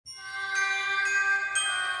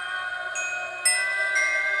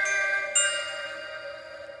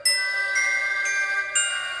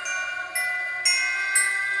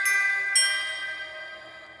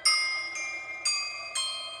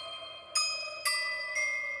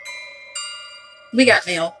We got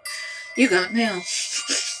mail. You got mail.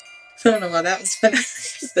 I don't know why that was funny.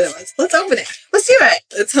 Let's open it. Let's do it.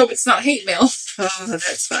 Let's hope it's not hate mail. Oh,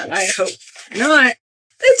 that's fun. I hope not.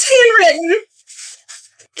 It's handwritten.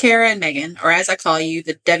 Kara and Megan, or as I call you,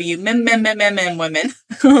 the women.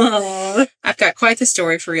 I've got quite the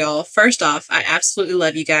story for y'all. First off, I absolutely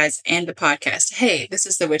love you guys and the podcast. Hey, this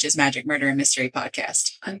is the Witches, Magic, Murder, and Mystery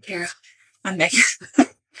podcast. I'm Kara. I'm Megan.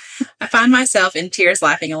 I find myself in tears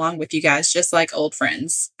laughing along with you guys, just like old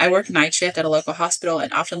friends. I work night shift at a local hospital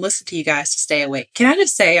and often listen to you guys to stay awake. Can I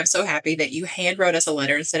just say I'm so happy that you hand wrote us a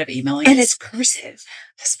letter instead of emailing And us? it's cursive.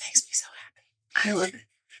 This makes me so happy. I love it.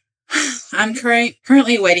 I'm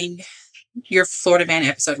currently awaiting your Florida Man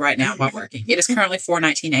episode right now while working. It is currently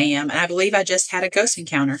 4:19 a.m. and I believe I just had a ghost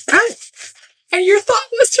encounter. Oh. And your thought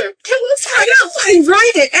was to tell us how I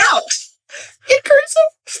write it out in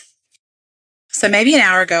cursive. So maybe an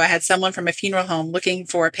hour ago, I had someone from a funeral home looking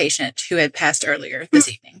for a patient who had passed earlier this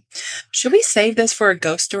evening. Should we save this for a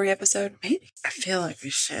ghost story episode? Maybe. I feel like we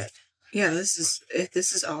should. Yeah, this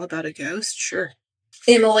is all about a ghost. Sure.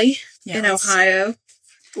 Emily in Ohio.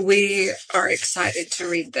 We are excited to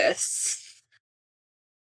read this.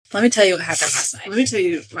 Let me tell you what happened last night. Let me tell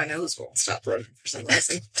you, my nose won't stop running for some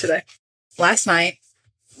reason today. Last night,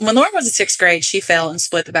 when Lauren was in 6th grade, she fell and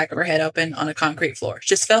split the back of her head open on a concrete floor.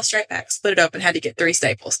 Just fell straight back, split it open, had to get 3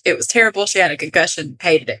 staples. It was terrible. She had a concussion,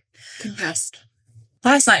 hated it. Concussed.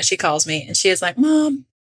 Last night, she calls me and she is like, Mom,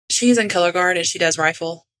 she's in color guard and she does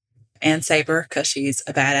rifle and saber because she's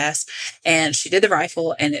a badass. And she did the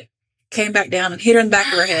rifle and it came back down and hit her in the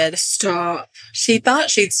back of her head. Stop. She thought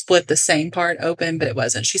she'd split the same part open, but it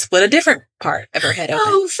wasn't. She split a different part of her head open.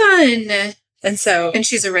 Oh, fun. And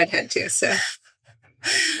she's a redhead too, so.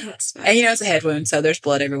 That's fine. And it's a head wound, so there's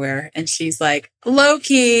blood everywhere. And she's like,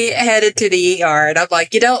 low-key headed to the ER. And I'm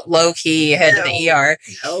like, you don't low-key head to the ER.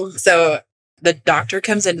 No. So the doctor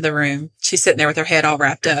comes into the room. She's sitting there with her head all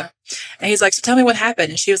wrapped up. And he's like, so tell me what happened.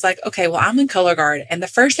 And she was like, okay, well, I'm in color guard. And the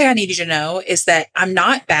first thing I need you to know is that I'm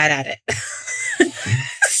not bad at it.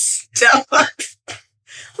 Stop.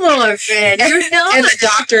 Lauren, you're not. And the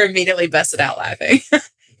doctor immediately busted out laughing.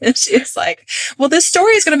 And she was like, well, this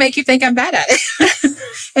story is going to make you think I'm bad at it.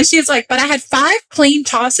 And she's like, but I had 5 clean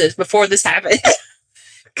tosses before this happened.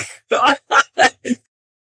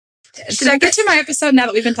 Should I get to my episode now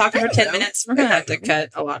that we've been talking for 10 minutes? We're going to have to cut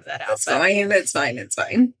a lot of that out. It's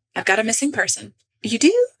fine. I've got a missing person. You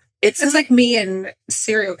do? It's like me and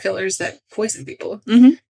serial killers that poison people.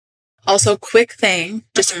 Mm-hmm. Also, quick thing,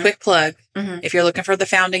 just a quick plug. Mm-hmm. If you're looking for the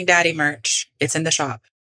Founding Daddy merch, it's in the shop.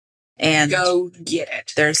 And go get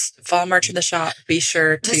it. There's fall merch in the shop. Be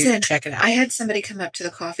sure to check it out. I had somebody come up to the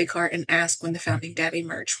coffee cart and ask when the Founding Daddy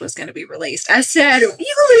merch was going to be released. I said,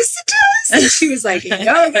 you listen to us? And she was like,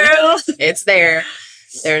 no, girl. It's there.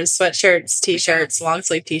 There's sweatshirts, t-shirts, long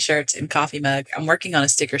sleeve t-shirts, and coffee mug. I'm working on a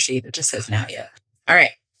sticker sheet that just says now yet. All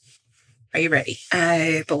right. Are you ready?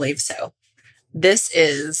 I believe so. This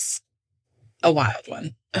is a wild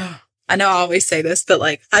one. Oh. I know I always say this, but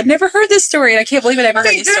I'd never heard this story, and I can't believe I never heard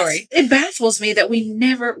this story. It baffles me that we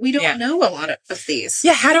don't know a lot of these.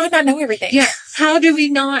 Yeah, how do I not know everything? Yeah, how do we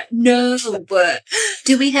not know?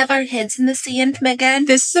 Do we have our heads in the sand, Megan?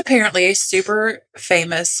 This is apparently a super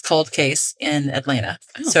famous cold case in Atlanta.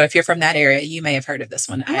 Oh. So if you're from that area, you may have heard of this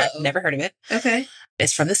one. I have never heard of it. Okay.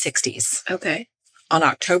 It's from the 60s. Okay. On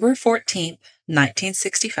October 14th,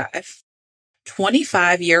 1965.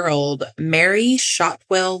 25-year-old Mary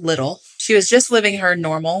Shotwell Little. She was just living her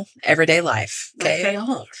normal, everyday life. Okay.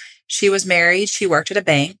 She was married. She worked at a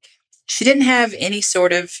bank. She didn't have any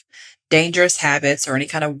sort of dangerous habits or any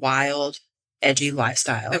kind of wild, edgy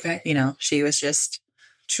lifestyle. Okay. She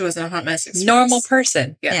wasn't a hot mess. Normal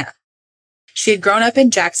person. Yeah. She had grown up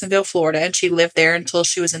in Jacksonville, Florida, and she lived there until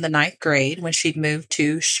she was in the 9th grade when she'd moved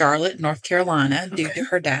to Charlotte, North Carolina due to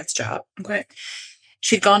her dad's job. Okay.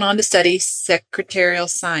 She'd gone on to study secretarial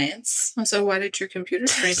science. So why did your computer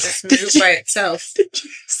screen just move by itself? Did you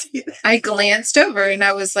see that? I glanced over and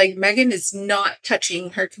I was like, Megan is not touching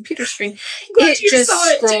her computer screen. It just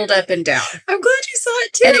scrolled up and down. I'm glad you saw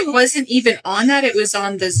it too. And it wasn't even on that. It was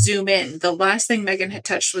on the zoom in. The last thing Megan had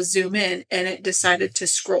touched was zoom in, and it decided to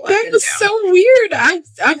scroll up and down. That was so weird.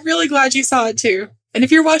 I'm really glad you saw it too. And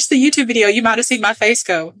if you watched the YouTube video, you might have seen my face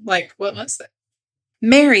go, what was that?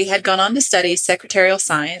 Mary had gone on to study secretarial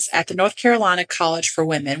science at the North Carolina College for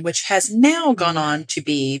Women, which has now gone on to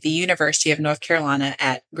be the University of North Carolina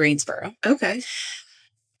at Greensboro. Okay.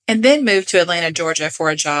 And then moved to Atlanta, Georgia for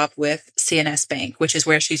a job with CNS Bank, which is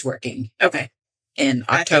where she's working. Okay. In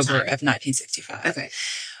October of 1965. Okay.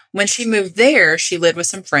 When she moved there, she lived with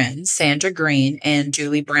some friends, Sandra Green and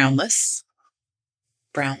Julie Brownless.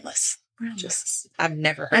 I've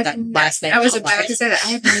never heard that last name. I was about to say that. I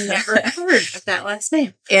have never heard of that last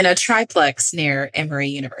name. In a triplex near Emory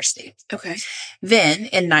University. Okay. Then,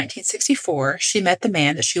 in 1964, she met the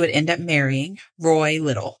man that she would end up marrying, Roy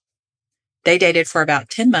Little. They dated for about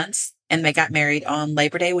 10 months, and they got married on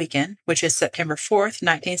Labor Day weekend, which is September 4th,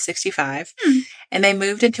 1965. And they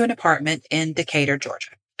moved into an apartment in Decatur,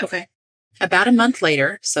 Georgia. Okay. About a month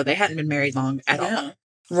later, so they hadn't been married long at all,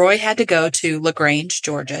 Roy had to go to LaGrange,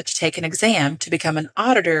 Georgia, to take an exam to become an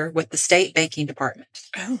auditor with the state banking department.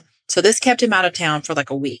 Oh. So this kept him out of town for like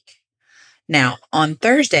a week. Now, on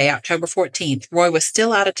Thursday, October 14th, Roy was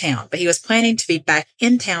still out of town, but he was planning to be back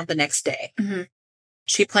in town the next day. Mm-hmm.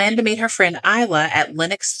 She planned to meet her friend Isla at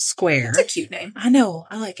Lenox Square. That's a cute name. I know.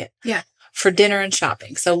 I like it. Yeah. For dinner and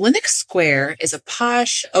shopping. So Lenox Square is a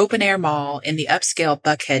posh open-air mall in the upscale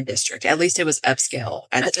Buckhead district. At least it was upscale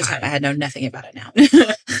at the time. I had known nothing about it now.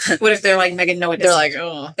 What if they're like, Megan, no, it isn't. They're like,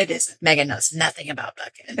 oh, it isn't. Megan knows nothing about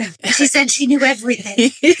Buckhead. She said she knew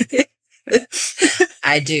everything.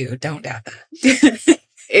 I do. Don't doubt that.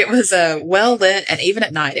 It was well lit, and even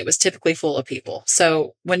at night, it was typically full of people.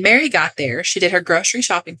 So when Mary got there, she did her grocery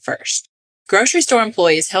shopping first. Grocery store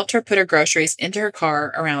employees helped her put her groceries into her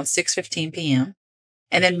car around 6:15 p.m.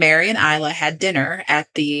 And then Mary and Isla had dinner at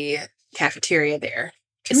the cafeteria there.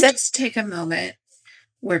 Can we just take a moment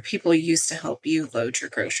where people used to help you load your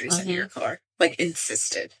groceries into your car? Like,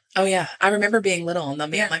 insisted. Oh, yeah. I remember being little and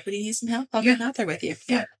them being like, "Would you need some help? I'll get out there with you."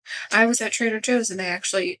 Yeah. I was at Trader Joe's and they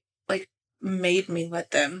actually, made me let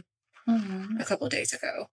them a couple of days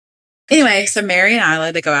ago. Anyway, so Mary and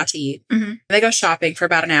Isla, they go out to eat. Mm-hmm. They go shopping for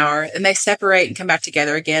about an hour, and they separate and come back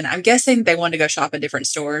together again. I'm guessing they wanted to go shop in different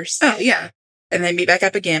stores. Oh, yeah. And they meet back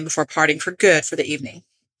up again before parting for good for the evening.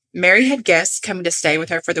 Mary had guests coming to stay with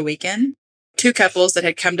her for the weekend. 2 couples that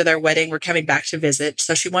had come to their wedding were coming back to visit,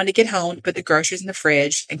 so she wanted to get home to put the groceries in the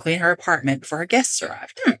fridge and clean her apartment before her guests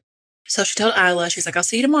arrived. So she told Isla, she's like, "I'll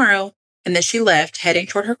see you tomorrow." And then she left, heading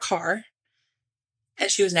toward her car,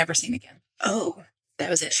 and she was never seen again. Oh. That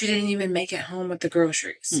was it. She didn't even make it home with the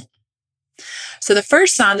groceries. So the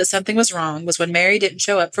first sign that something was wrong was when Mary didn't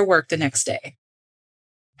show up for work the next day.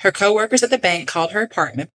 Her coworkers at the bank called her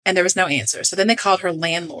apartment, and there was no answer. So then they called her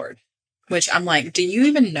landlord, which I'm like, do you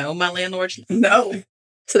even know my landlord? No.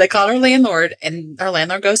 So they called her landlord, and her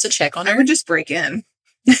landlord goes to check on her. I would just break in.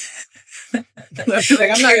 I'm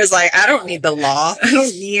like, I don't need the law. I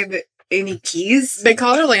don't need any keys. They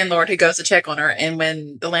call her landlord, who goes to check on her, and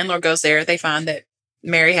when the landlord goes there, they find that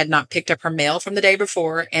Mary had not picked up her mail from the day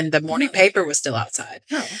before, and the morning paper was still outside.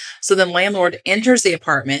 Oh. So then landlord enters the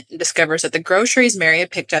apartment and discovers that the groceries Mary had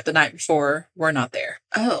picked up the night before were not there.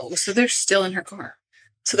 Oh, so they're still in her car.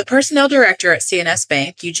 So the personnel director at C&S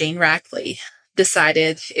Bank, Eugene Rackley,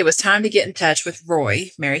 decided it was time to get in touch with Roy,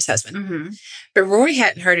 Mary's husband. Mm-hmm. But Roy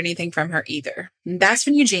hadn't heard anything from her either. And that's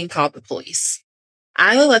when Eugene called the police.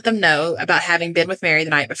 Isla let them know about having been with Mary the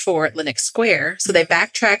night before at Lenox Square, so they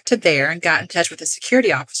backtracked to there and got in touch with the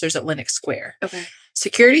security officers at Lenox Square. Okay.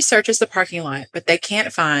 Security searches the parking lot, but they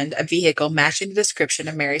can't find a vehicle matching the description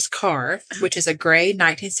of Mary's car, which is a gray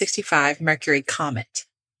 1965 Mercury Comet.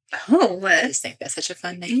 Oh, I just think that's such a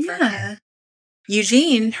fun name for her.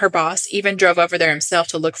 Eugene, her boss, even drove over there himself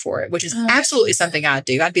to look for it, which is absolutely something I'd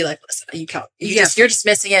do. I'd be like, "Listen, you're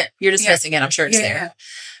dismissing it. You're dismissing it. I'm sure it's there." Yeah.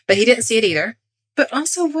 But he didn't see it either. But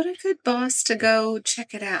also, what a good boss to go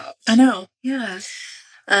check it out. I know. Yeah.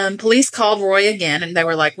 Police called Roy again, and they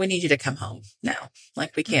were like, "We need you to come home now.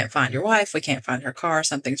 Like, we can't find your wife. We can't find her car.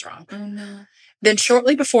 Something's wrong." Oh, no. Then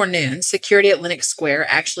shortly before noon, security at Lenox Square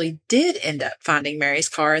actually did end up finding Mary's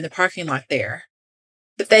car in the parking lot there.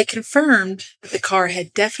 But they confirmed that the car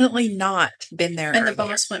had definitely not been there And earlier. the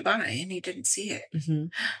boss went by and he didn't see it. Mm-hmm.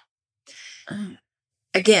 Oh.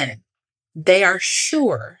 Again, they are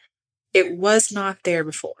sure it was not there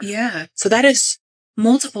before. Yeah. So that is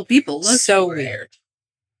multiple people looked so for it. weird.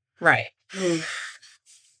 Right.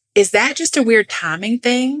 Is that just a weird timing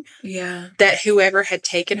thing? Yeah. That whoever had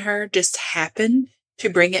taken her just happened to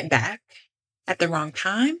bring it back at the wrong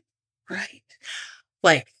time? Right.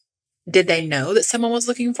 Like, did they know that someone was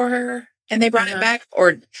looking for her and they brought it back?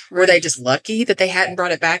 Or were they just lucky that they hadn't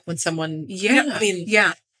brought it back when someone... Yeah. I mean,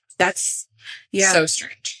 that's so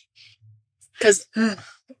strange. Because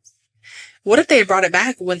what if they had brought it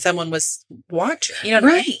back when someone was watching? You know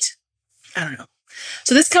what I mean? I don't know.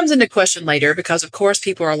 So this comes into question later because, of course,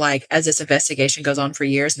 people are like, as this investigation goes on for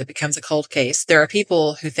years and it becomes a cold case, there are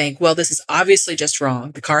people who think, well, this is obviously just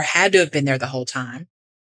wrong. The car had to have been there the whole time.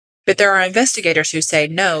 But there are investigators who say,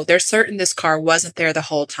 no, they're certain this car wasn't there the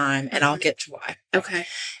whole time, and I'll get to why. Okay.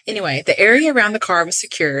 Anyway, the area around the car was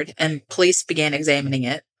secured, and police began examining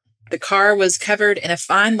it. The car was covered in a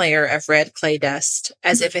fine layer of red clay dust,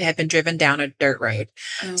 as if it had been driven down a dirt road.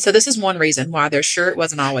 Oh. So this is one reason why they're sure it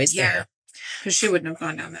wasn't always there. Because she wouldn't have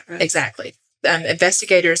gone down that road. Exactly.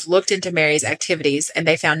 Investigators looked into Mary's activities, and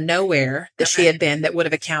they found nowhere that she had been that would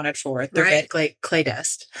have accounted for the red clay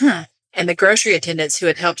dust. Huh. And the grocery attendants who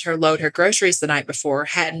had helped her load her groceries the night before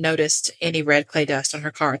hadn't noticed any red clay dust on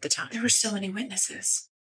her car at the time. There were so many witnesses.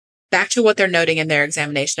 Back to what they're noting in their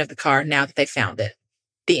examination of the car now that they found it.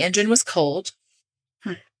 The engine was cold.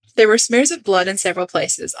 There were smears of blood in several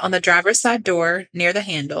places. On the driver's side door, near the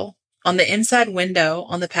handle. On the inside window,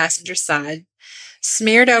 on the passenger side.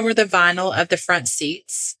 Smeared over the vinyl of the front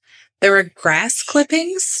seats. There were grass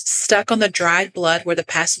clippings stuck on the dried blood where the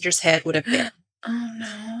passenger's head would have been. Oh,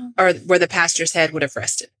 no. Or where the passenger's head would have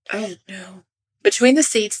rested. Oh, no. Between the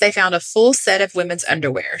seats, they found a full set of women's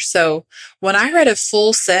underwear. So when I read a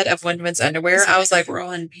full set of women's underwear, I was like, bra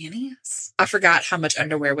and panties? I forgot how much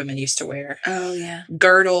underwear women used to wear. Oh, yeah.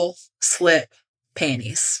 Girdle, slip,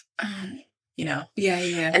 panties. Yeah.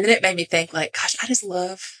 And then it made me think, like, gosh, I just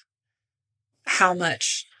love how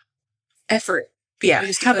much effort.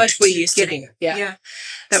 Yeah, how much we used to do. Yeah.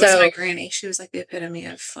 That was my granny. She was like the epitome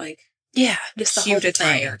of, like, just the cute whole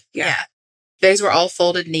attire. Yeah. These were all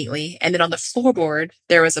folded neatly. And then on the floorboard,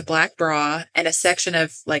 there was a black bra and a section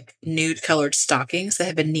of, like, nude-colored stockings that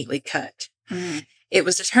had been neatly cut. It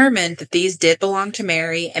was determined that these did belong to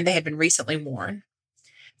Mary, and they had been recently worn.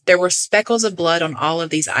 There were speckles of blood on all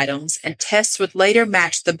of these items, and tests would later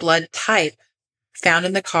match the blood type found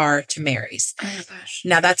in the car to Mary's. Oh, my gosh.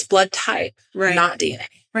 Now, that's blood type, not DNA.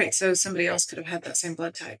 Right, so somebody else could have had that same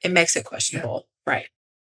blood type. It makes it questionable. Yeah. Right.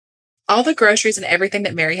 All the groceries and everything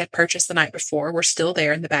that Mary had purchased the night before were still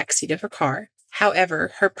there in the back seat of her car.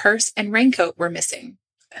 However, her purse and raincoat were missing.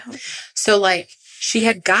 Oh. So, like, she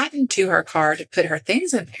had gotten to her car to put her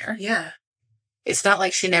things in there. Yeah. It's not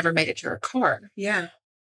like she never made it to her car. Yeah.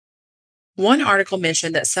 One article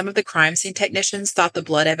mentioned that some of the crime scene technicians thought the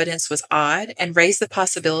blood evidence was odd and raised the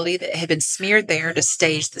possibility that it had been smeared there to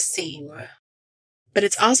stage the scene. But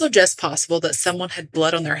it's also just possible that someone had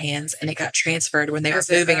blood on their hands and it got transferred when they were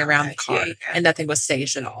moving around the car and nothing was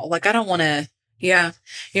staged at all. Like, I don't want to... Yeah.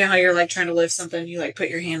 You know how you're, like, trying to lift something, you, like, put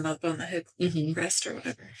your hand up on the head rest or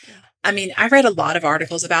whatever. Yeah. I mean, I read a lot of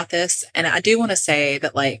articles about this, and I do want to say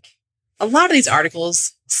that, like, a lot of these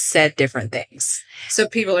articles said different things. So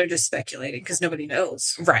people are just speculating because nobody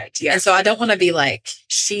knows. Right. Yeah. And so I don't want to be like,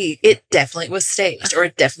 it definitely was staged or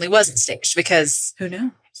it definitely wasn't staged, because who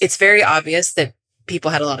knows? It's very obvious that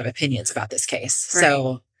people had a lot of opinions about this case. Right.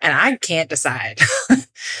 So, and I can't decide.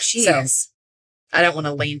 So I don't want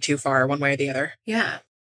to lean too far one way or the other. Yeah.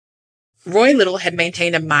 Roy Little had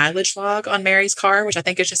maintained a mileage log on Mary's car, which I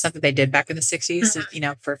think is just something they did back in the 60s, you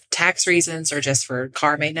know, for tax reasons or just for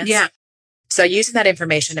car maintenance. Yeah. So using that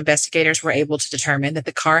information, investigators were able to determine that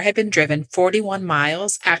the car had been driven 41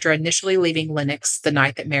 miles after initially leaving Lenox the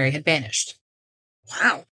night that Mary had vanished.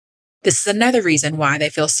 Wow. This is another reason why they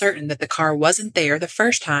feel certain that the car wasn't there the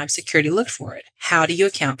first time security looked for it. How do you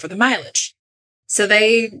account for the mileage? So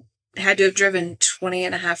they had to have driven 20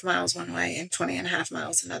 and a half miles one way and 20 and a half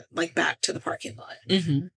miles another, like back to the parking lot.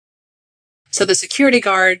 Mm-hmm. So the security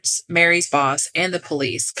guards, Mary's boss, and the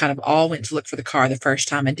police kind of all went to look for the car the first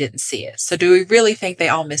time and didn't see it. So do we really think they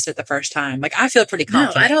all missed it the first time? Like, I feel pretty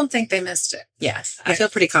confident. No, I don't think they missed it. Yes. I feel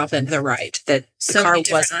pretty confident they're right, that the car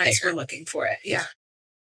wasn't there. We're looking for it. Yeah.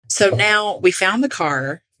 So now we found the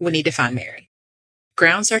car. We need to find Mary.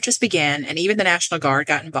 Ground searches began, and even the National Guard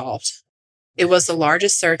got involved. It was the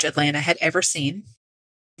largest search Atlanta had ever seen.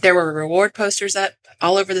 There were reward posters up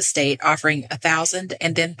all over the state offering $1,000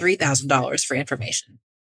 and then $3,000 for information.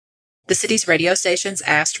 The city's radio stations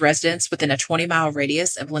asked residents within a 20-mile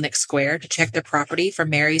radius of Lenox Square to check their property for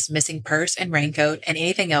Mary's missing purse and raincoat and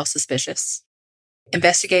anything else suspicious.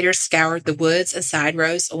 Investigators scoured the woods and side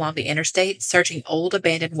roads along the interstate, searching old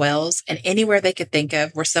abandoned wells and anywhere they could think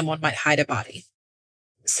of where someone might hide a body.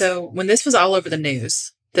 So when this was all over the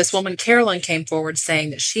news, this woman, Carolyn, came forward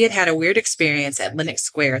saying that she had had a weird experience at Lenox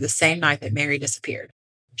Square the same night that Mary disappeared.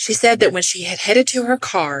 She said that when she had headed to her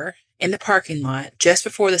car in the parking lot just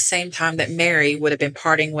before the same time that Mary would have been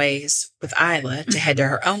parting ways with Isla to head to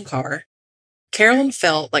her own car, Carolyn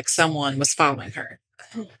felt like someone was following her.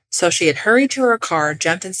 So she had hurried to her car,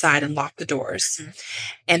 jumped inside, and locked the doors.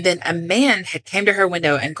 And then a man had came to her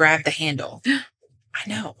window and grabbed the handle. I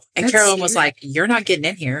know. And that's Carolyn was like, "You're not getting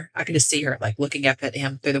in here." I could just see her like looking up at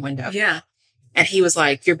him through the window. Yeah. And he was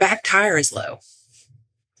like, "Your back tire is low."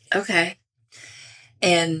 Okay.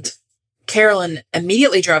 And Carolyn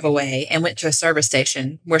immediately drove away and went to a service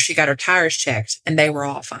station where she got her tires checked, and they were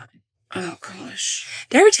all fine. Oh, gosh.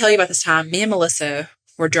 Did I ever tell you about this time? Me and Melissa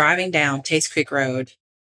we're driving down Taste Creek Road,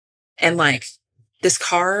 and like this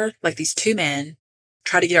car, like these two men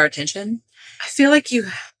try to get our attention. I feel like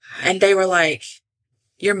and they were like,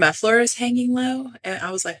 your muffler is hanging low. And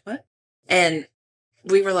I was like, what? And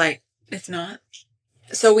we were like, it's not.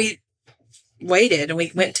 So we waited and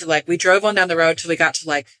we went to we drove on down the road till we got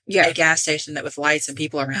to a gas station that with lights and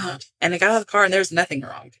people around. Uh-huh. And I got out of the car and there was nothing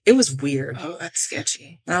wrong. It was weird. Oh, that's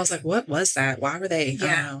sketchy. And I was like, what was that? Why were they?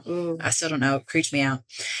 Yeah. I still don't know. It creeped me out.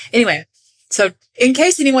 Anyway, so in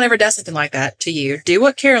case anyone ever does something like that to you, do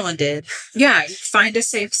what Carolyn did. Yeah. Find a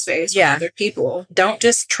safe space with other people. Don't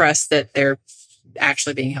just trust that they're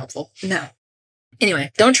actually being helpful. No.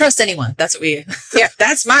 Anyway, don't trust anyone. That's what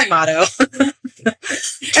that's my motto.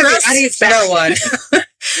 Trust no one.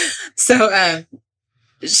 So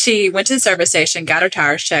she went to the service station, got her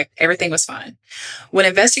tires checked. Everything was fine. When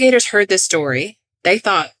investigators heard this story, they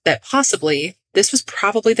thought that possibly this was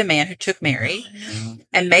probably the man who took Mary. Oh, no.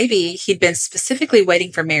 And maybe he'd been specifically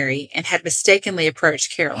waiting for Mary and had mistakenly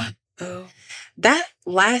approached Carolyn. Oh. That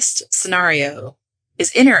last scenario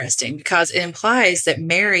is interesting because it implies that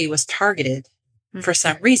Mary was targeted for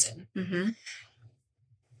some reason. Mm-hmm.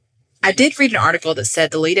 I did read an article that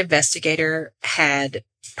said the lead investigator had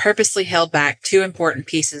purposely held back two important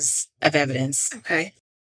pieces of evidence. Okay.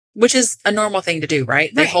 Which is a normal thing to do,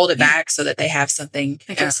 right? They hold it back so that they have something.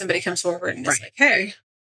 In case somebody comes forward and is like, hey.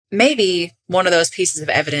 Maybe one of those pieces of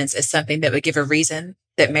evidence is something that would give a reason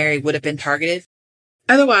that Mary would have been targeted.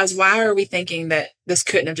 Otherwise, why are we thinking that this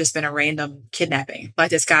couldn't have just been a random kidnapping? Like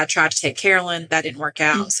this guy tried to take Carolyn, that didn't work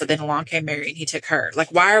out. Mm-hmm. So then along came Mary and he took her.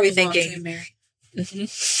 Like, why are we thinking Mary?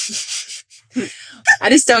 Mm-hmm. I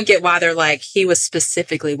just don't get why they're like, he was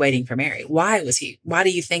specifically waiting for Mary. Why do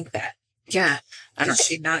you think that? Yeah. I don't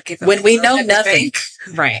she not give up when we know nothing.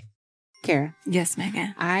 Right. Kara. Yes,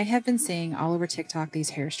 Megan. I have been seeing all over TikTok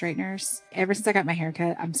these hair straighteners. Ever since I got my hair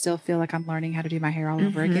cut, I still feel like I'm learning how to do my hair all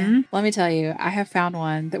over again. Let me tell you, I have found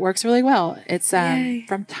one that works really well. It's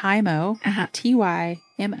from Tymo,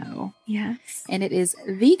 Tymo. Yes. And it is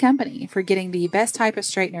the company for getting the best type of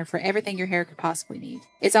straightener for everything your hair could possibly need.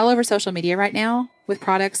 It's all over social media right now with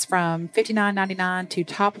products from $59.99 to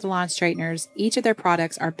top-of-the-line straighteners. Each of their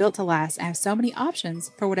products are built to last and have so many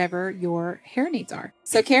options for whatever your hair needs are.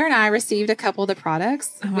 So Kara and I received a couple of the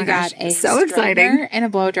products. Oh my we gosh, got a so exciting. And a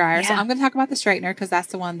blow dryer. Yeah. So I'm going to talk about the straightener because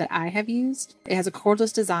that's the one that I have used. It has a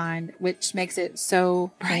cordless design, which makes it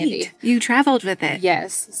so handy. You traveled with it.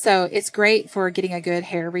 Yes. So it's great for getting a good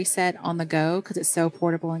hair reset on the go because it's so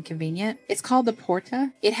portable and convenient. It's called the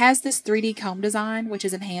Porta. It has this 3D comb design, which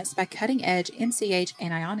is enhanced by cutting-edge MCH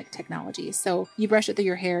and ionic technology. So you brush it through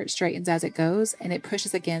your hair, it straightens as it goes, and it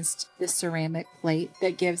pushes against this ceramic plate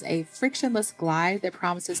that gives a frictionless glide that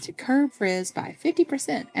promises to curb frizz by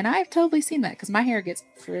 50%. And I've totally seen that because my hair gets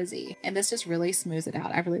frizzy, and this just really smooths it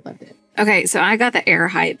out. I really loved it. Okay, so I got the Air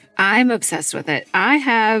Hype. I'm obsessed with it. I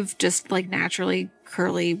have just naturally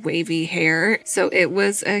curly, wavy hair. So it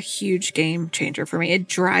was a huge game changer for me. It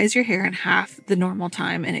dries your hair in half the normal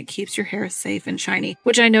time and it keeps your hair safe and shiny,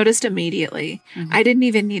 which I noticed immediately. Mm-hmm. I didn't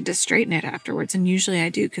even need to straighten it afterwards. And usually I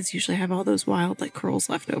do because usually I have all those wild curls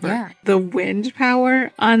left over. Yeah. The wind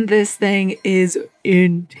power on this thing is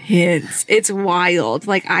intense. It's wild.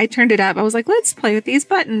 I turned it up. I was like, let's play with these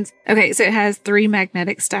buttons. Okay, so it has 3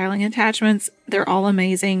 magnetic styling attachments. They're all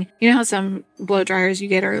amazing. You know how some blow dryers you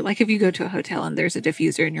get are if you go to a hotel and there's a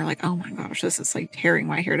diffuser and you're like, oh my gosh, this is tearing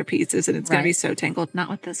my hair to pieces and it's going to be so tangled.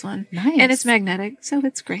 Not with this one. Nice. And it's magnetic, so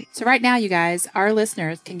it's great. So right now, you guys, our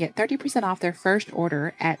listeners can get 30% off their first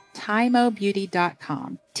order at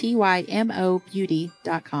tymobeauty.com,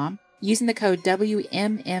 tymobeauty.com. using the code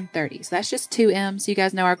WMM30. So that's just 2 M's. So you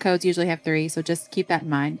guys know our codes usually have 3. So just keep that in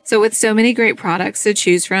mind. So with so many great products to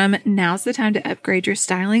choose from, now's the time to upgrade your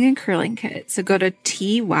styling and curling kit. So go to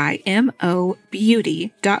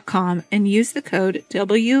tymobeauty.com and use the code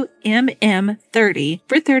WMM30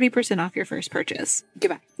 for 30% off your first purchase.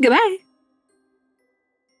 Goodbye. Goodbye.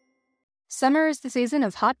 Summer is the season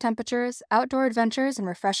of hot temperatures, outdoor adventures, and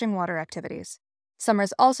refreshing water activities. Summer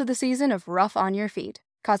is also the season of rough on your feet,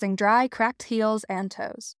 causing dry, cracked heels and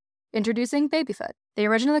toes. Introducing Babyfoot, the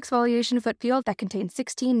original exfoliation foot peel that contains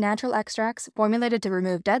 16 natural extracts formulated to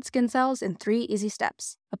remove dead skin cells in 3 easy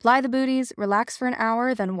steps. Apply the booties, relax for an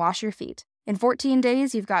hour, then wash your feet. In 14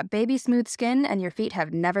 days, you've got baby smooth skin and your feet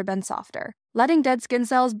have never been softer. Letting dead skin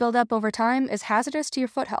cells build up over time is hazardous to your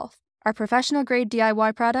foot health. Our professional-grade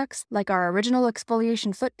DIY products, like our original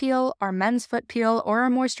exfoliation foot peel, our men's foot peel, or our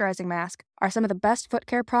moisturizing mask, are some of the best foot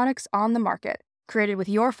care products on the market, created with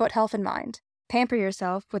your foot health in mind. Pamper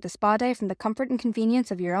yourself with a spa day from the comfort and convenience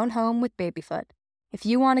of your own home with Babyfoot. If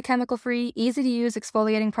you want a chemical-free, easy-to-use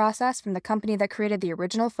exfoliating process from the company that created the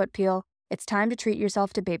original foot peel, it's time to treat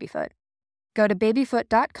yourself to Babyfoot. Go to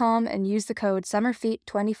babyfoot.com and use the code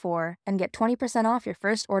SUMMERFEET24 and get 20% off your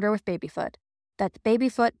first order with Babyfoot. That's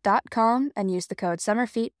babyfoot.com and use the code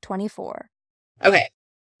SUMMERFEET24. Okay.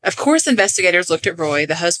 Of course, investigators looked at Roy.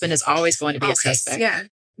 The husband is always going to be a suspect. Yeah.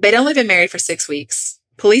 They'd only been married for 6 weeks.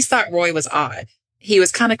 Police thought Roy was odd. He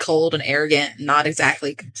was kind of cold and arrogant, not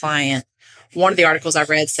exactly compliant. One of the articles I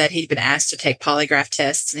read said he'd been asked to take polygraph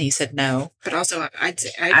tests, and he said no. But also, I'd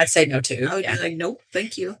say no, too. I would be like, nope,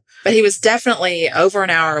 thank you. But he was definitely over an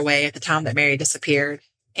hour away at the time that Mary disappeared,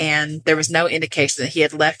 and there was no indication that he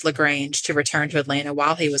had left LaGrange to return to Atlanta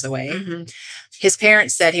while he was away. Mm-hmm. His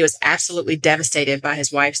parents said he was absolutely devastated by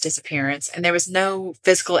his wife's disappearance, and there was no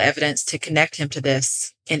physical evidence to connect him to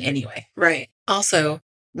this in any way. Right. Also,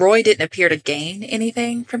 Roy didn't appear to gain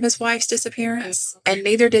anything from his wife's disappearance, and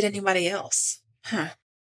neither did anybody else.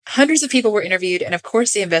 Hundreds of people were interviewed, and of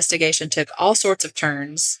course the investigation took all sorts of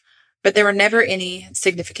turns, but there were never any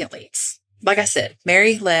significant leads. Like I said,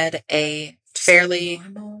 Mary led a fairly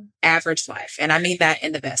average life, and I mean that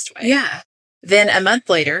in the best way. Yeah. Then a month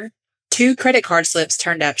later, 2 credit card slips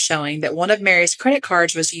turned up showing that one of Mary's credit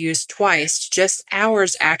cards was used twice just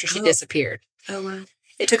hours after she disappeared. Oh, wow.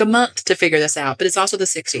 It took a month to figure this out, but it's also the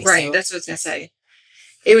 60s. Right, so that's what I was going to say.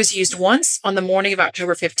 it was used once on the morning of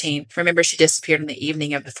October 15th. Remember, she disappeared on the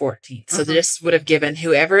evening of the 14th. So this would have given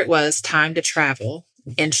whoever it was time to travel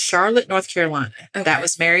in Charlotte, North Carolina. Okay. That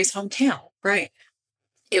was Mary's hometown. Right.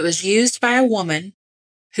 It was used by a woman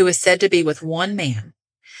who was said to be with one man.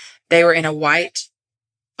 They were in a white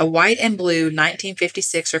and blue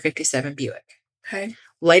 1956 or 57 Buick. Okay.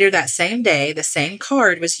 Later that same day, the same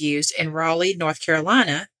card was used in Raleigh, North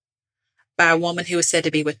Carolina by a woman who was said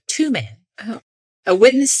to be with 2 men. Oh. A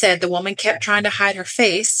witness said the woman kept trying to hide her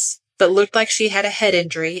face, but looked like she had a head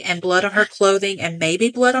injury and blood on her clothing and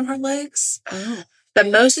maybe blood on her legs. Oh. But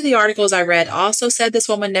most of the articles I read also said this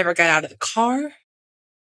woman never got out of the car.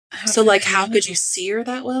 So, how could you see her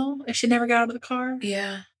that well if she never got out of the car?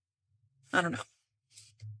 Yeah. I don't know.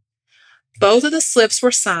 Both of the slips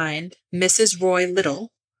were signed Mrs. Roy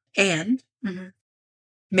Little, and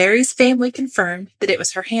Mary's family confirmed that it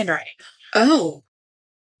was her handwriting. Oh.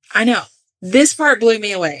 I know. This part blew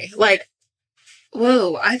me away.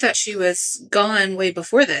 Whoa, I thought she was gone way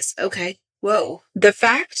before this. Okay. Whoa. The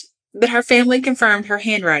fact that her family confirmed her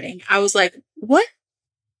handwriting, I was like, what?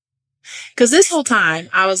 Because this whole time,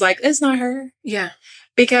 I was like, it's not her. Yeah.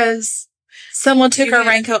 Because someone took her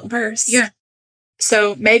raincoat and purse. Yeah.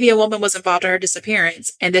 So maybe a woman was involved in her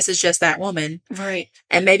disappearance, and this is just that woman. Right.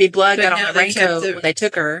 And maybe blood got on the raincoat when they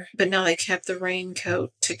took her. But now they kept the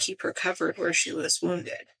raincoat to keep her covered where she was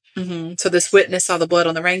wounded. Mm-hmm. So this witness saw the blood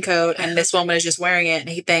on the raincoat, and this woman is just wearing it, and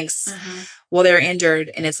he thinks, well, they're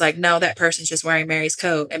injured. And it's like, no, that person's just wearing Mary's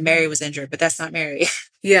coat, and Mary was injured, but that's not Mary.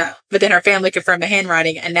 Yeah. But then her family confirmed the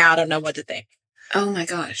handwriting, and now I don't know what to think. Oh, my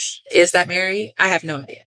gosh. Is that Mary? I have no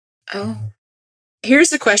idea. Oh. Here's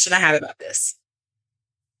the question I have about this.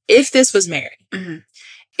 If this was Mary,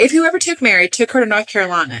 if whoever took Mary took her to North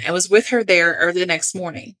Carolina and was with her there early the next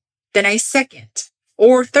morning, then a second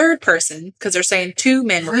or third person, because they're saying 2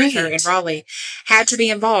 men were with her in Raleigh, had to be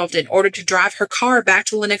involved in order to drive her car back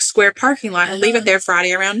to Lenox Square parking lot and leave it there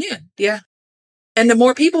Friday around noon. Yeah. And the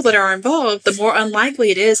more people that are involved, the more unlikely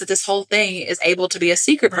it is that this whole thing is able to be a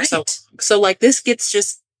secret for so long. So this gets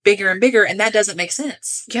just bigger and bigger, and that doesn't make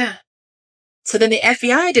sense. Yeah. So then the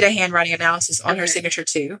FBI did a handwriting analysis on her signature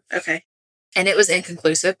too. Okay. And it was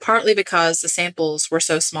inconclusive, partly because the samples were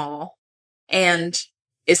so small. And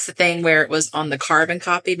it's the thing where it was on the carbon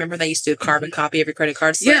copy. Remember they used to do a carbon copy of your credit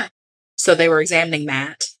card slip? Yeah. So they were examining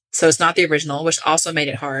that. So it's not the original, which also made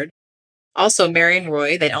it hard. Also, Mary and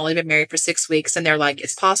Roy, they'd only been married for 6 weeks, and they're like,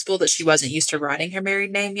 it's possible that she wasn't used to writing her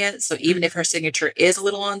married name yet. So even if her signature is a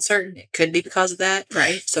little uncertain, it could be because of that.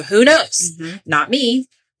 Right. So who knows? Not me.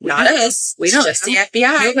 Not us. We don't just the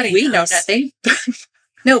FBI. We know nothing.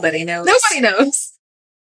 Nobody knows. Nobody knows.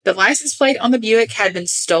 The license plate on the Buick had been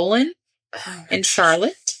stolen in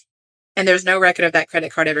Charlotte, and there's no record of that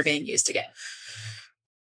credit card ever being used again.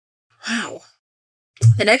 Wow.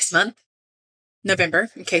 The next month, November,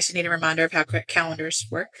 in case you need a reminder of how calendars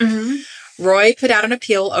work, Roy put out an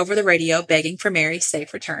appeal over the radio begging for Mary's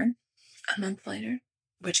safe return. A month later,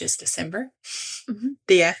 which is December,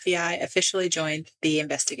 the FBI officially joined the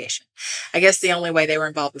investigation. I guess the only way they were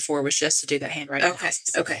involved before was just to do that handwriting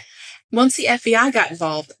analysis. Okay. Once the FBI got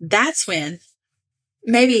involved, that's when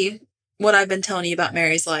maybe what I've been telling you about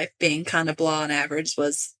Mary's life being kind of blah and average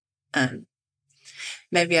was,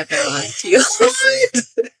 maybe I've been lying to you.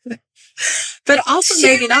 But also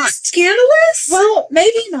maybe not. Scandalous? Well,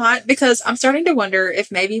 maybe not, because I'm starting to wonder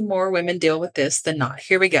if maybe more women deal with this than not.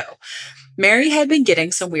 Here we go. Mary had been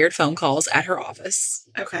getting some weird phone calls at her office.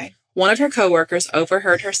 Okay. One of her coworkers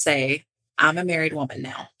overheard her say, "I'm a married woman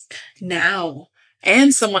now." Now.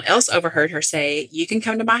 And someone else overheard her say, "You can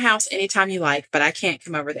come to my house anytime you like, but I can't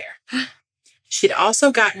come over there." She'd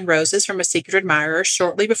also gotten roses from a secret admirer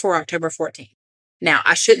shortly before October 14th. Now,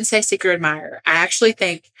 I shouldn't say secret admirer. I actually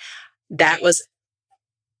think that was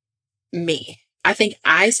me. I think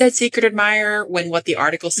I said secret admirer when what the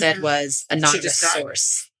article said was anonymous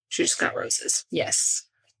source. She just got roses. Yes.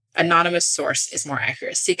 Anonymous source is more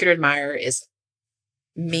accurate. Secret admirer is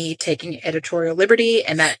me taking editorial liberty,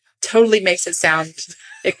 and that totally makes it sound,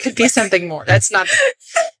 it could be something more. That's not,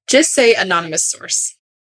 just say anonymous source.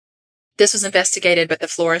 This was investigated, but the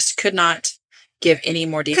florist could not give any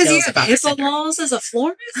more details about the HIPAA laws as a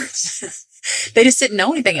florist? They just didn't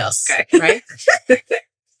know anything else, right?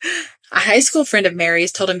 A high school friend of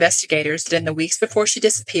Mary's told investigators that in the weeks before she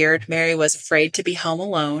disappeared, Mary was afraid to be home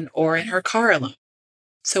alone or in her car alone.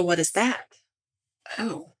 So what is that?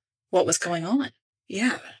 Oh. What was going on?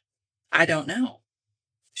 Yeah. I don't know.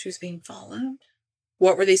 She was being followed?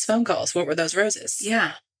 What were these phone calls? What were those roses?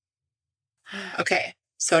 Yeah. Okay.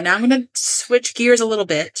 So now I'm going to switch gears a little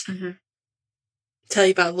bit. Mm-hmm. Tell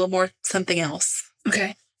you about a little more something else.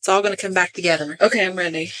 Okay. It's all going to come back together. Okay, I'm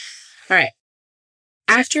ready. All right.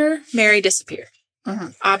 After Mary disappeared,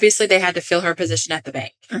 obviously they had to fill her position at the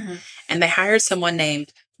bank. And they hired someone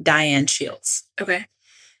named Diane Shields. Okay.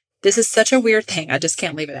 This is such a weird thing. I just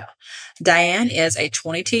can't leave it out. Diane is a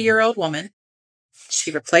 22-year-old woman.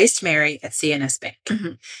 She replaced Mary at CNS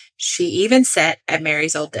Bank. She even sat at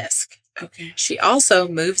Mary's old desk. Okay. She also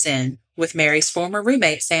moves in with Mary's former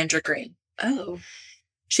roommate, Sandra Green. Oh.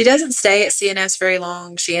 She doesn't stay at CNS very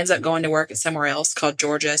long. She ends up going to work at somewhere else called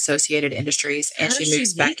Georgia Associated Industries, and she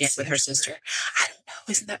moves back in with her sister. I don't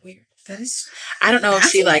know. Isn't that weird? That is. I don't know if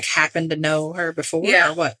she happened to know her before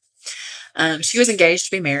or what. She was engaged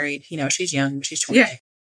to be married. You know, she's young. She's 20. Yeah.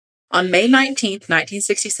 On May 19th,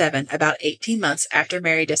 1967, about 18 months after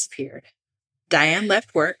Mary disappeared, Diane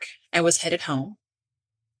left work and was headed home,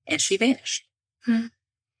 and she vanished.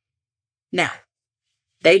 Now,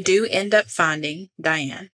 they do end up finding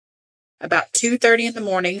Diane. About 2:30 in the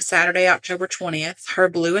morning, Saturday, October 20th, her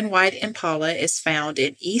blue and white Impala is found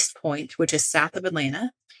in East Point, which is south of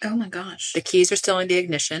Atlanta. Oh my gosh. The keys are still in the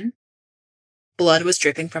ignition. Blood was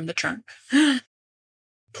dripping from the trunk.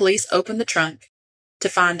 Police opened the trunk to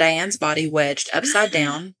find Diane's body wedged upside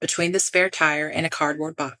down between the spare tire and a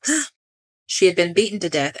cardboard box. She had been beaten to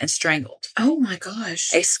death and strangled. Oh my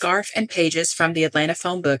gosh. A scarf and pages from the Atlanta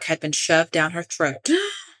phone book had been shoved down her throat.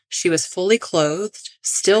 She was fully clothed,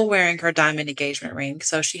 still wearing her diamond engagement ring,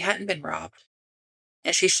 so she hadn't been robbed.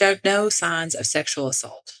 And she showed no signs of sexual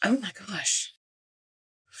assault. Oh my gosh.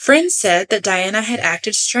 Friends said that Diana had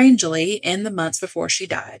acted strangely in the months before she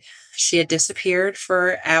died. She had disappeared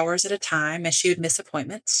for hours at a time, and she would miss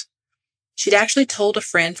appointments. She'd actually told a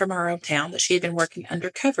friend from her hometown that she had been working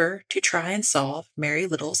undercover to try and solve Mary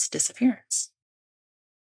Little's disappearance.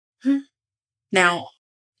 Now,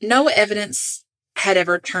 no evidence had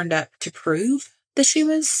ever turned up to prove that she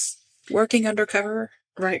was working undercover.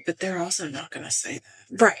 Right, but they're also not going to say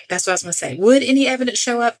that. Right, that's what I was going to say. Would any evidence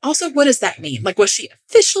show up? Also, what does that mean? Like, was she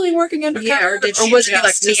officially working undercover? Yeah, or was she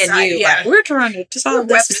like me and you? Yeah. Like, we're trying to solve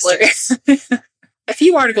this mystery. A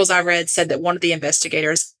few articles I read said that one of the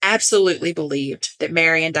investigators absolutely believed that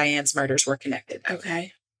Mary and Diane's murders were connected.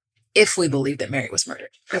 Okay. If we believe that Mary was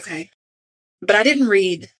murdered. Okay. But I didn't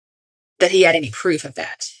read that he had any proof of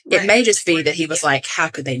that. Right. It may just be that he was like, how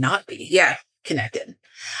could they not be connected?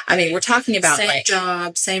 I mean, we're talking about same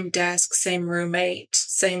job, same desk, same roommate,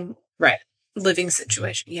 same living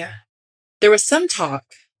situation. Yeah. There was some talk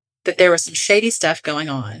that there was some shady stuff going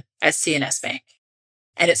on at CNS Bank.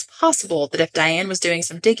 And it's possible that if Diane was doing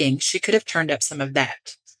some digging, she could have turned up some of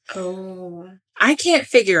that. Oh. I can't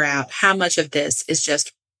figure out how much of this is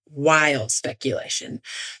just wild speculation.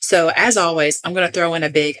 So as always, I'm going to throw in a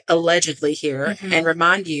big allegedly here and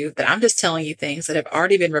remind you that I'm just telling you things that have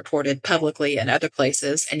already been reported publicly in other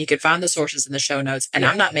places, and you can find the sources in the show notes, and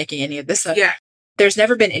I'm not making any of this up. Yeah. There's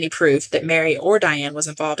never been any proof that Mary or Diane was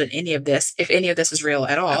involved in any of this, if any of this is real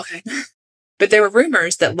at all. Okay. But there were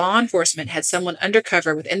rumors that law enforcement had someone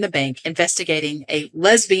undercover within the bank investigating a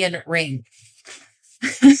lesbian ring.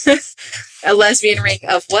 A lesbian ring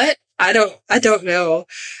of what? I don't know.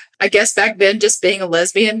 I guess back then just being a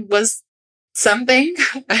lesbian was something.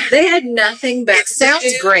 They had nothing better. It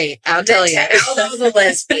sounds great, I'll tell you. All the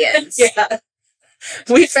lesbians. Yeah.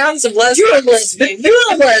 We found some lesbians. You're a lesbian.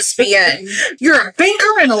 You're a lesbian. You're a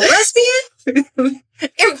banker and a lesbian?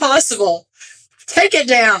 Impossible. Take it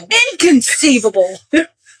down. Inconceivable.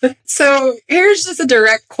 So here's just a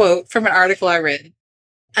direct quote from an article I read.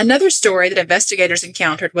 Another story that investigators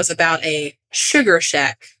encountered was about a sugar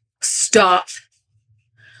shack. Stop.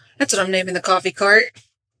 That's what I'm naming the coffee cart.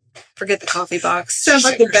 Forget the coffee box. Sounds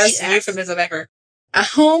like the best euphemism ever. A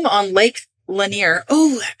home on Lake Lanier.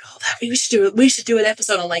 We should do an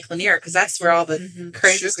episode on Lake Lanier because that's where all the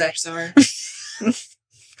crazy stuff are.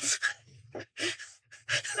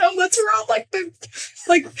 No, that's where all like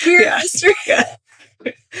weird mystery. Yeah.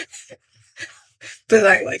 But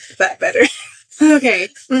I like that better. Okay.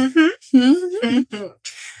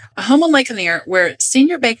 A home on Lake Lanier where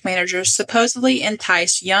senior bank managers supposedly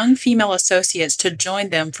enticed young female associates to join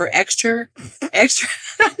them for extra.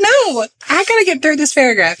 No, I gotta get through this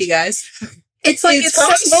paragraph, you guys. It's like it's so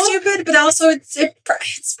stupid, but also it's probably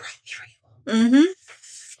real.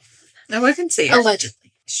 No, I can see it.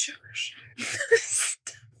 Allegedly. Sure.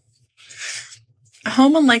 A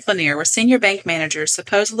home on Lake Lanier where senior bank managers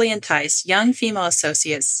supposedly enticed young female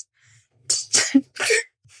associates.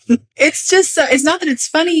 It's just so, it's not that it's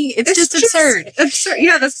funny, it's just absurd. Absurd.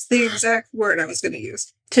 Yeah, that's the exact word I was going to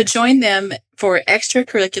use. To join them for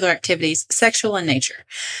extracurricular activities, sexual in nature.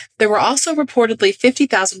 There were also reportedly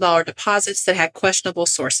 $50,000 deposits that had questionable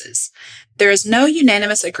sources. There is no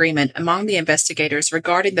unanimous agreement among the investigators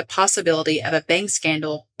regarding the possibility of a bank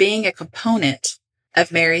scandal being a component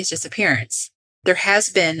of Mary's disappearance. There has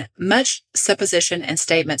been much supposition and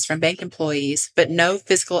statements from bank employees, but no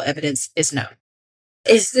physical evidence is known.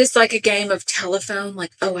 Is this like a game of telephone?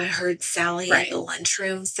 Like, oh, I heard Sally at the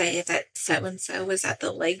lunchroom say that so-and-so was at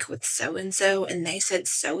the lake with so-and-so, and they said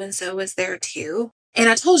so-and-so was there too. And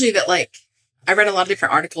I told you that, like, I read a lot of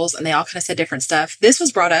different articles, and they all kind of said different stuff. This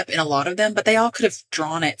was brought up in a lot of them, but they all could have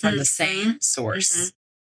drawn it from the same source.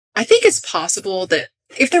 I think it's possible that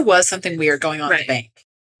if there was something weird going on at the bank,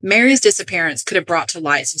 Mary's disappearance could have brought to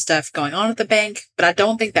light some stuff going on at the bank, but I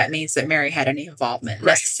don't think that means that Mary had any involvement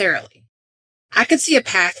necessarily. I could see a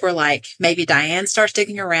path where, like, maybe Diane starts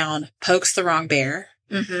digging around, pokes the wrong bear,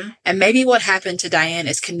 and maybe what happened to Diane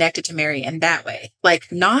is connected to Mary in that way.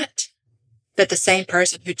 Like, not that the same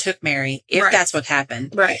person who took Mary, if that's what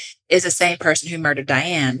happened, is the same person who murdered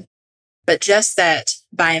Diane, but just that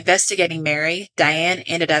by investigating Mary, Diane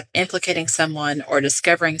ended up implicating someone or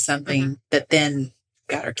discovering something that then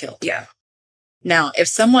got her killed. Yeah. Now, if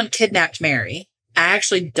someone kidnapped Mary, I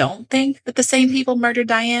actually don't think that the same people murdered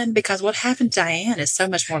Diane because what happened to Diane is so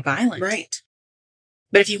much more violent. Right.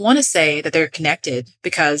 But if you want to say that they're connected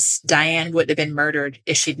because Diane wouldn't have been murdered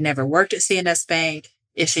if she'd never worked at C&S Bank,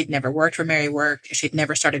 if she'd never worked where Mary worked, if she'd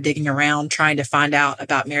never started digging around trying to find out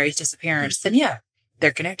about Mary's disappearance, then yeah,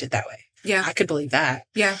 they're connected that way. Yeah. I could believe that.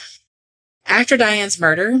 Yeah. After Diane's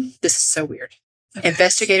murder, this is so weird. Okay.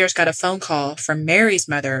 Investigators got a phone call from Mary's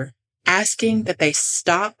mother asking that they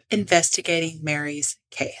stop investigating Mary's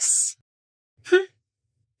case.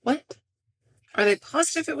 What? Are they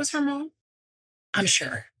positive it was her mom? I'm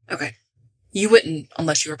sure. Okay. You wouldn't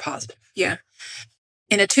unless you were positive. Yeah.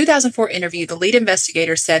 In a 2004 interview, the lead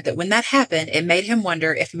investigator said that when that happened, it made him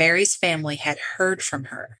wonder if Mary's family had heard from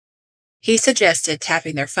her. He suggested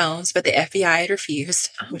tapping their phones, but the FBI had refused,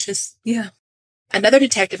 which is, Another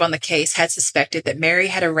detective on the case had suspected that Mary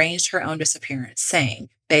had arranged her own disappearance, saying,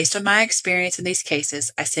 based on my experience in these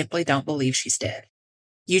cases, I simply don't believe she's dead.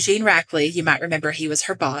 Eugene Rackley, you might remember he was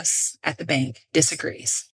her boss at the bank,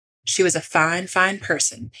 disagrees. She was a fine, fine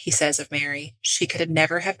person, he says of Mary. She could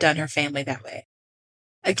never have done her family that way.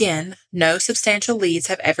 Again, no substantial leads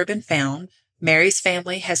have ever been found. Mary's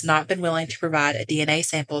family has not been willing to provide a DNA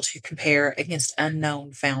sample to compare against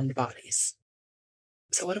unknown found bodies.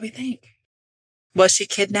 So what do we think? Was she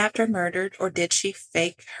kidnapped or murdered, or did she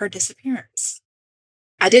fake her disappearance?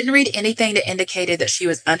 I didn't read anything that indicated that she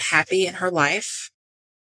was unhappy in her life.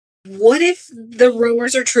 What if the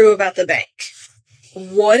rumors are true about the bank?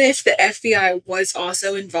 What if the FBI was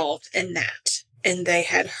also involved in that and they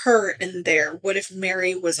had her in there? What if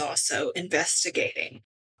Mary was also investigating?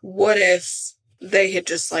 What if they had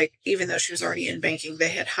just, like, even though she was already in banking, they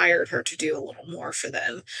had hired her to do a little more for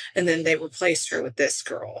them and then they replaced her with this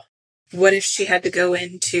girl? What if she had to go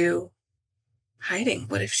into hiding?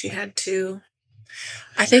 What if she had to...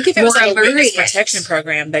 I think if it was a witness protection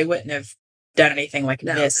program, they wouldn't have done anything like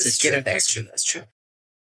this to get her there. That's true.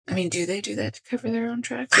 I mean, do they do that to cover their own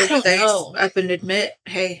tracks? I don't know. Up and admit,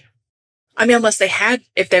 hey. I mean, unless they had,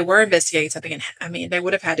 if they were investigating something, and I mean, they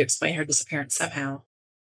would have had to explain her disappearance somehow.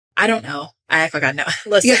 I don't know. I act like I know.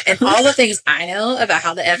 Listen, and all the things I know about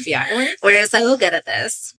how the FBI works, we're so good at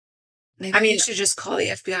this. Maybe you should just call the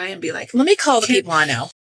FBI and be like, let me call the people I know.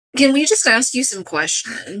 can we just ask you some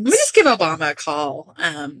questions? Let me just give Obama a call.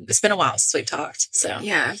 It's been a while since we've talked. So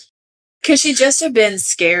Yeah. Could she just have been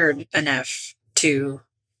scared enough to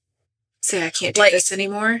Say, I can't do Like- this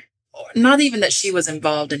anymore? not even that she was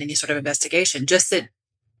involved in any sort of investigation, just that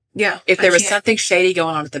Yeah. if there was something shady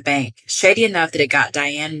going on at the bank, shady enough that it got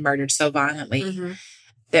Diane murdered so violently Mm-hmm.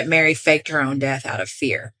 that Mary faked her own death out of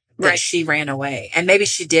fear. That Right. she ran away. And maybe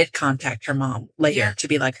she did contact her mom later Yeah. to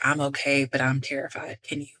be like, I'm okay, but I'm terrified.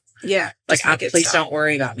 Can you, Yeah. like, Just make it please stop. don't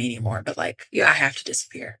worry about me anymore, but like, Yeah. I have to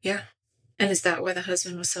disappear. Yeah. And is that why the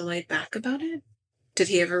husband was so laid back about it? Did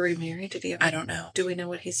he ever remarry? Did he ever? I don't know. Do we know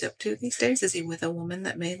what he's up to these days? Is he with a woman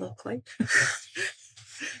that may look like?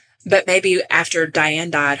 But maybe after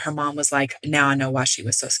Diane died, her mom was like, now I know why she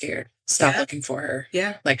was so scared. Stop Yeah. looking for her.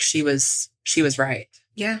 Yeah. Like she was right.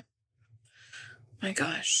 Yeah. My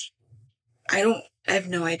gosh. I have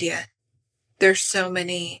no idea. There's so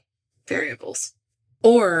many variables.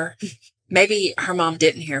 Or maybe her mom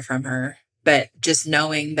didn't hear from her, but just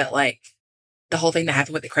knowing that like the whole thing that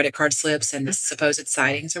happened with the credit card slips and the supposed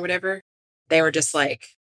sightings or whatever, they were just like,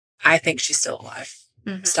 I think she's still alive.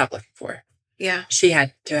 Mhm. Stop looking for her. Yeah. She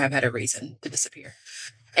had to have had a reason to disappear.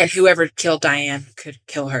 And whoever killed Diane could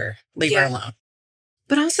kill her. Leave her Yeah. alone.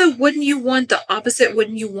 But also, wouldn't you want the opposite?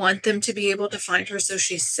 Wouldn't you want them to be able to find her so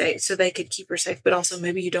she's safe, so they could keep her safe? But also,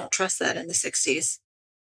 maybe you don't trust that in the 60s.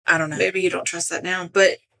 I don't know. Maybe you don't trust that now.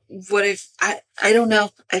 But what if I don't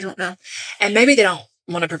know. I don't know. And maybe they don't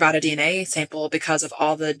want to provide a DNA sample because of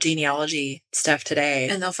all the genealogy stuff today.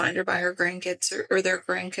 And they'll find her by her grandkids or their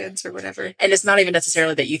grandkids or whatever. And it's not even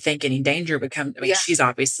necessarily that you think any danger would come. I mean, Yeah. she's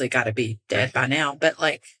obviously got to be dead by now, but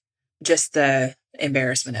like just the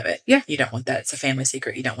embarrassment of it. Yeah. You don't want that. It's a family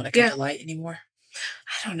secret. You don't want to come Yeah. to light anymore.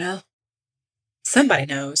 I don't know. Somebody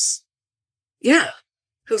knows. Yeah.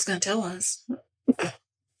 Who's going to tell us?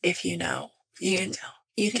 If you know, you can tell.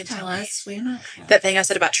 You can tell us. We're not. That thing I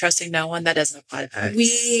said about trusting no one, that doesn't apply to us.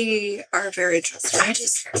 We are very trustworthy.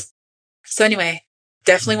 So anyway,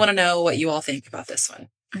 definitely want to know what you all think about this one.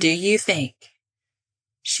 Do you think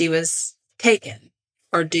she was taken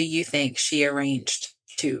or do you think she arranged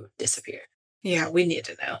to disappear? Yeah, we need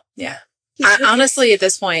to know. Yeah. Honestly, at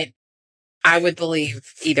this point, I would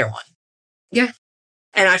believe either one. Yeah.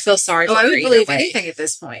 And I feel sorry for Oh, I her would either believe way. anything at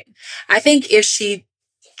this point. I think if she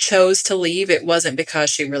chose to leave, it wasn't because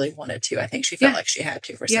she really wanted to. I think she felt Yeah. like she had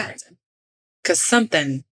to for some Yeah. reason. Because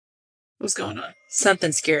something What's going on?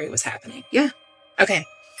 scary was happening. Yeah. Okay.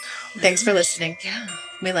 Thanks for listening. Yeah.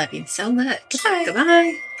 We love you. So much. Goodbye.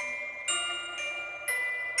 Goodbye.